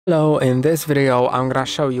Hello, in this video I'm gonna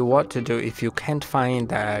show you what to do if you can't find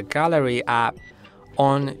the gallery app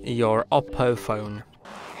on your Oppo phone.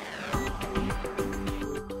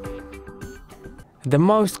 The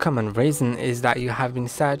most common reason is that you have been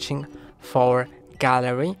searching for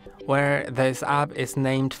gallery where this app is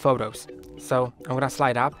named Photos. So I'm gonna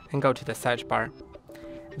slide up and go to the search bar.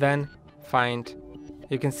 Then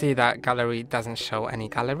you can see that gallery doesn't show any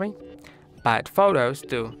gallery, but Photos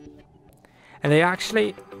do. And they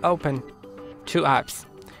actually open two apps,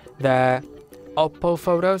 the Oppo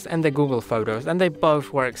Photos and the Google Photos, and they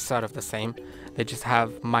both work sort of the same. They just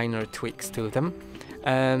have minor tweaks to them.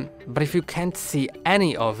 But if you can't see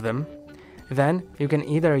any of them, then you can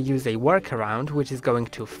either use a workaround, which is going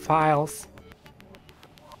to Files,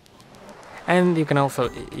 and you can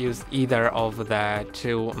also use either of the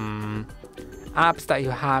two apps that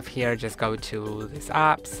you have here. Just go to these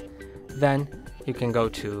apps, then you can go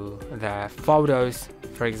to the Photos,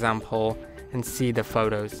 for example, and see the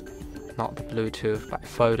photos, not the Bluetooth, but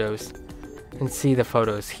Photos, and see the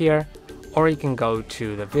photos here. Or you can go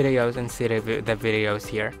to the videos and see the videos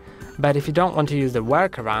here. But if you don't want to use the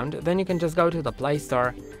workaround, then you can just go to the Play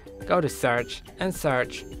Store, go to search, and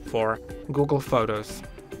search for Google Photos.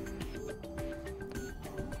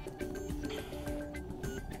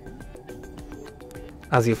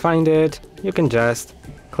 As you find it, you can just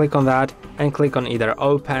click on that and click on either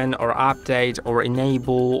open or update or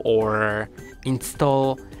enable or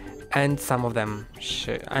install, and some of them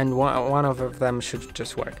should, and one of them should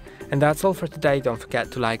just work. And that's all for today. Don't forget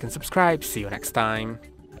to like and subscribe. See you next time.